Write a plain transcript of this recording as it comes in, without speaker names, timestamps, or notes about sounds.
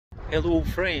Hello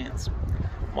friends,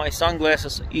 my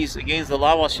sunglasses is against the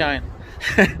lava shine.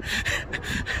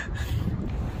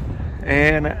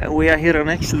 And we are here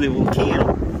next to the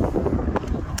volcano,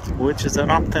 which is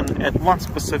erupting at one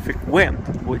specific wind,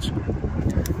 which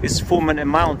is forming a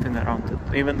mountain around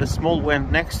it. Even the small wind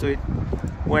next to it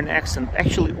went extinct.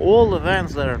 Actually all the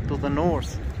vents that are to the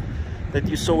north that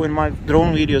you saw in my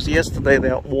drone videos yesterday, they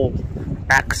are all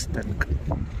extinct.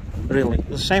 Really,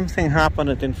 the same thing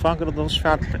happened in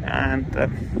Fagradalsfjall and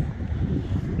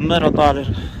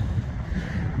MEGI.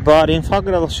 But in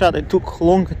Fagradalsfjall it took a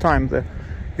long time.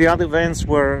 The other vents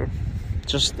were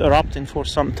just erupting for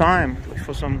some time,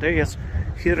 for some days.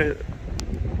 Here,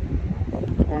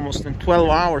 almost in 12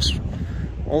 hours,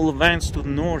 all the vents to the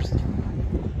north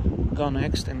gone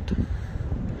extinct.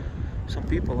 Some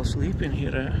people are sleeping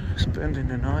here, spending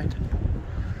the night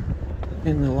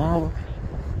in the lava.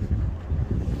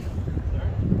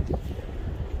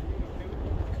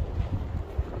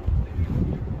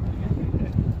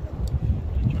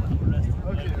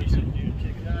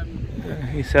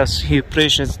 He says he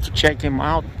appreciates to check him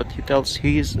out, but he tells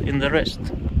he's in the rest.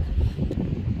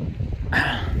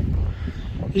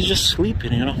 He's just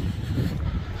sleeping, you know,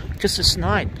 because it's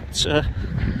night. It's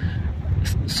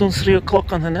soon 3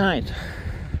 o'clock on the night.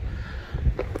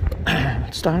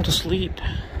 It's time to sleep,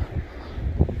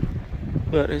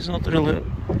 but it's not really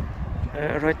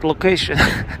a right location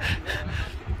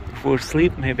for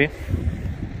sleep. Maybe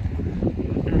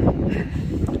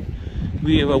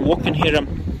we were walking here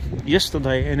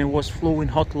yesterday and it was flowing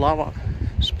hot lava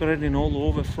spreading all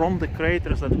over from the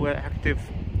craters that were active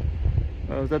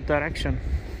that direction,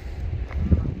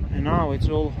 and now it's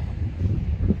all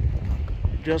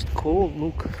just cold.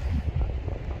 Look,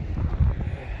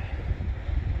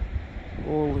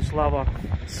 all this lava,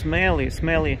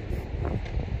 smelly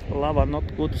lava,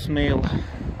 not good smell,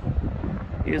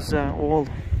 is all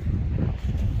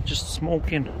just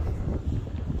smoking.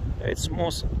 It's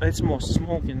more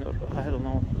smoking, or I don't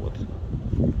know what.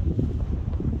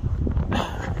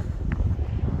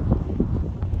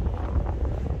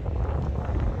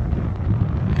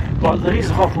 But there is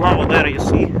hot lava there, you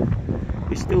see.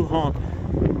 It's still hot.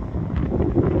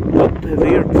 But a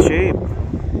weird shape.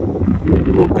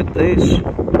 Look at this.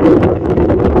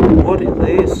 What is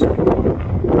this?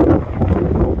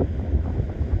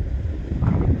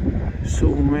 So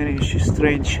many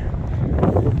strange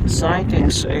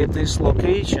sightings at this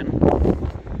location.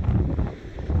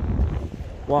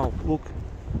 Wow, look,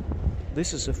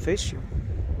 this is a fissure.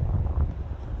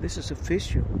 This is a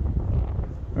fissure.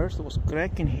 Earth was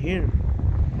cracking here.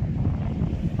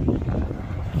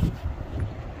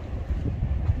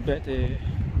 Better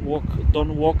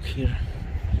don't walk here.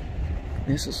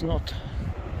 This is not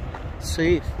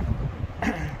safe.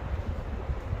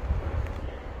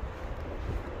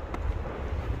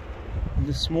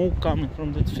 The smoke coming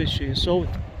from that fissure, you saw it.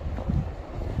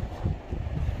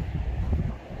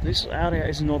 This area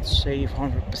is not safe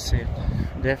 100%.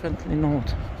 Definitely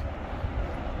not.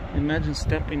 Imagine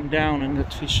stepping down in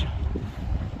that fissure.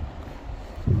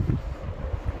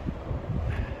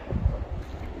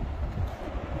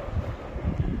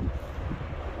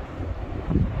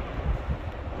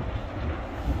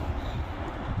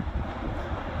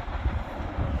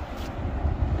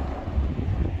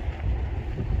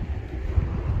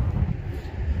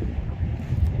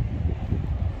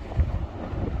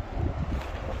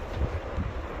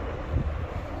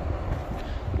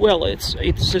 Well, it's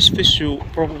this fissure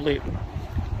probably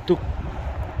took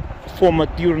form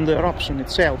during the eruption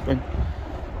itself,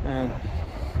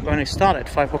 when it started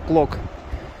 5 o'clock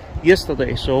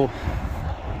yesterday. So,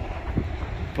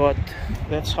 but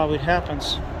that's how it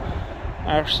happens.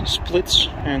 Earth splits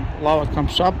and lava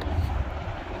comes up.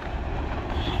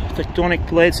 Tectonic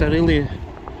plates are really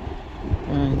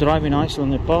driving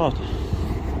Iceland apart.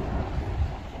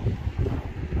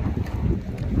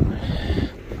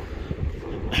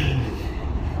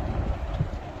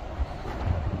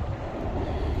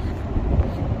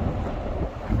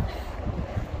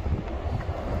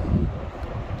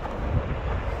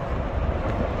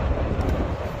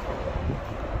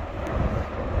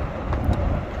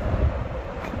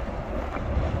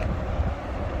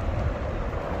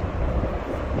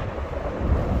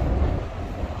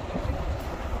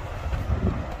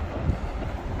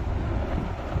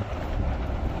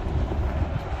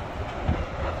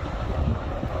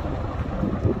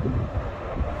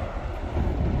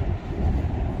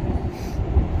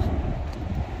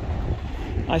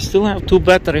 I still have 2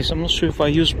 batteries. I'm not sure if I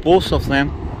use both of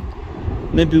them.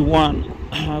 Maybe one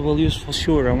I will use for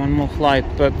sure, one more flight,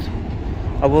 but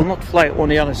I will not fly on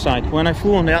the other side. When I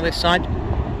flew on the other side,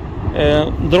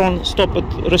 drone stopped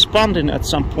responding at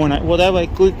some point. Whatever I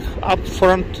click up,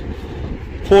 front,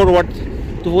 forward,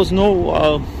 there was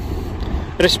no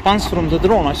response from the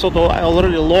drone. I thought I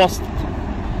already lost it,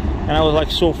 and I was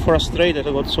like so frustrated.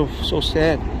 I got so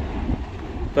sad.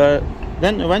 But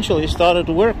then eventually it started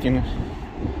working.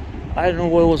 I don't know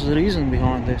what was the reason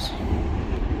behind this.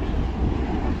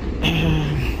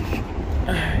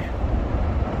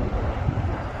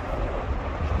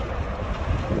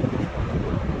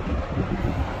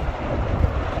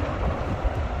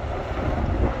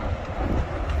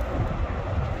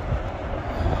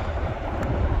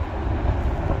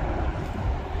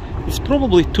 It's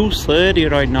probably 2:30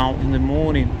 right now in the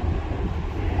morning.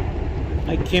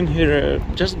 I came here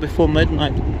just before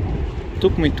midnight. It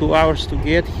took me 2 hours to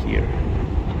get here.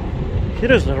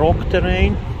 Here is the rock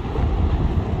terrain,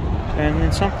 and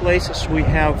in some places we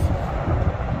have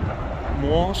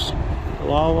moss,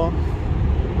 lava,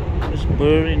 just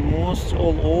burning moss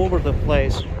all over the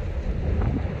place.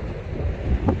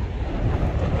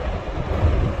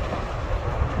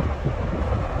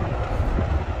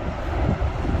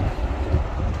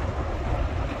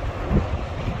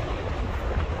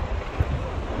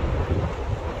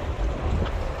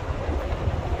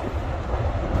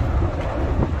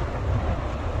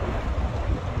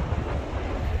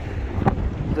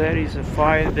 There is a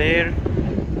fire there,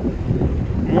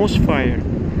 moss fire,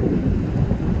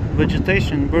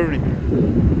 vegetation burning.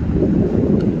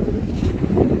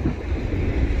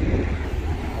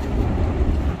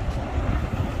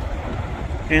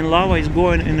 And lava is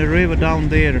going in the river down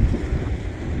there.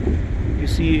 You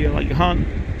see like a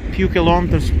few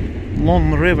kilometers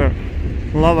long river,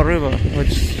 lava river,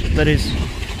 that is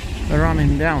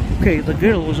running down. Okay, the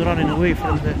girl was running away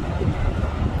from the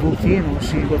volcano.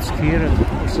 She got scared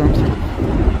or something.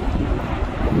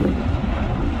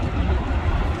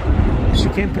 She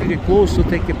came pretty close to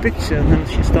take a picture, and then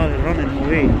she started running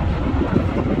away.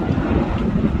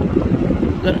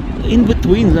 In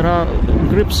between there are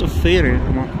groups of fear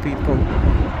among people.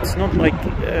 It's not like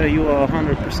you are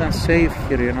 100% safe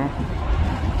here, you know.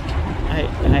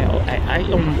 I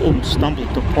almost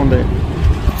stumbled upon the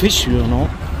fissure, you know.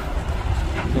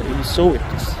 You saw it.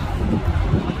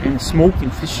 And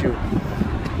smoking fissure.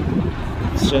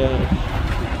 It's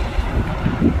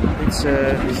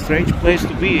a strange place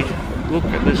to be. Look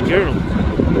at this girl.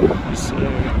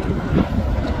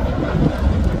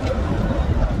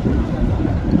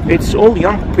 It's all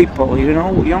young people, you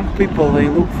know. Young people, they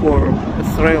look for a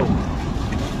thrill,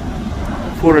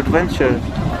 for adventure.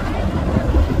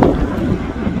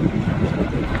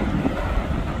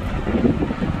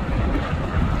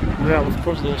 Well, of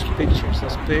course, those pictures are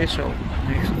special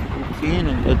next to the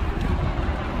volcano, but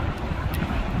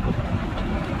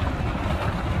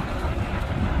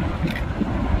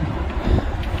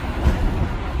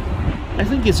I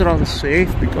think it's rather safe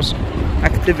because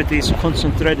activity is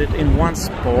concentrated in one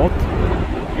spot,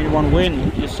 in one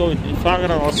wind. You saw it in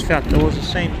Fagradalsfjall, there was the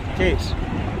same case.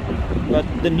 But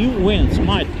the new winds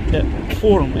might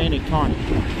form any time.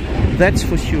 That's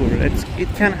for sure. It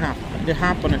can happen. It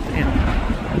happened in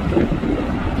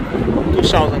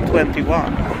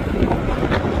 2021,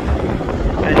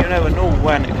 and you never know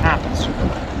when it happens.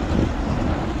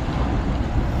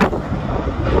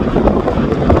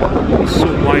 It's so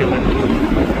violent.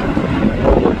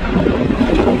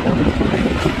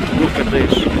 Look at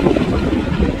this.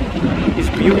 It's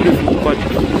beautiful, but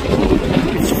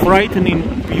it's frightening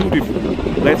beautiful.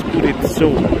 Let's put it so.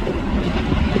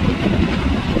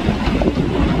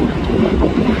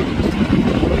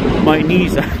 My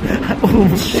knees are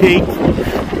almost shaking.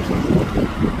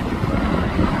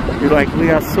 Like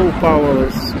we are so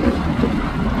powerless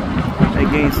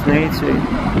against nature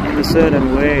in a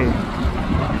certain way.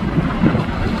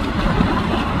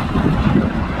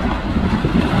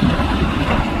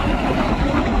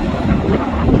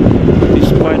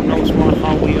 Despite no matter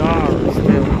how we are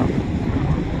still.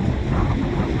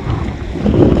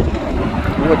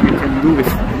 What you can do if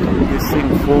this thing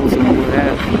falls on your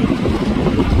head.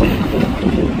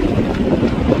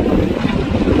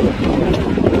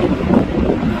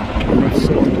 It's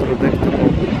so unpredictable.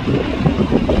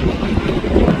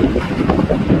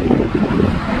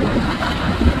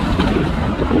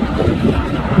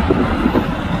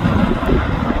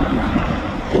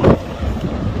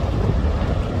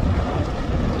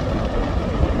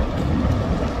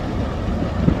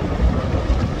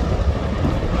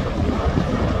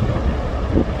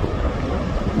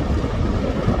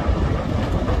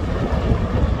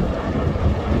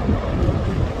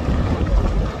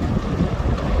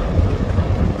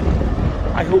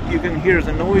 I hope you can hear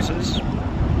the noises.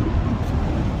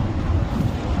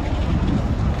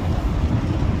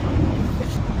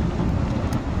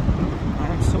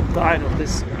 tired of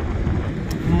this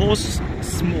moss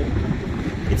smoke.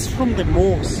 It's from the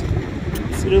moss.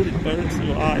 It really burns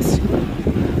your eyes.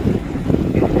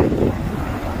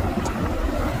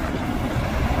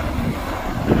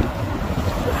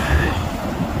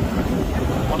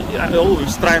 I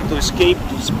always trying to escape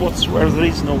to spots where there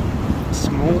is no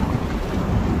smoke.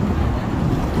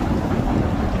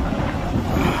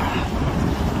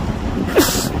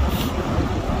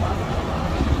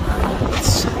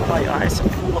 My eyes are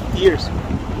full of tears.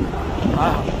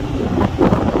 Wow.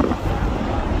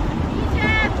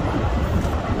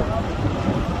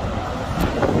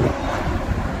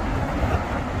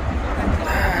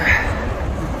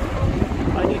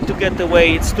 I need to get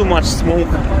away, it's too much smoke.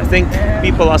 I think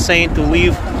people are saying to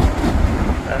leave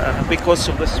because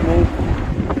of the smoke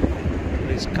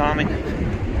that is coming.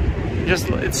 Just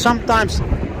it's sometimes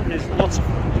there's lots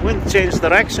of wind change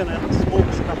direction and the smoke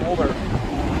come over.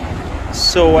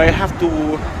 So I have to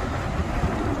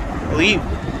leave.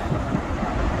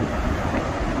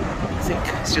 I think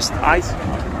it's just ice.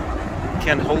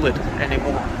 Can't hold it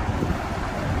anymore.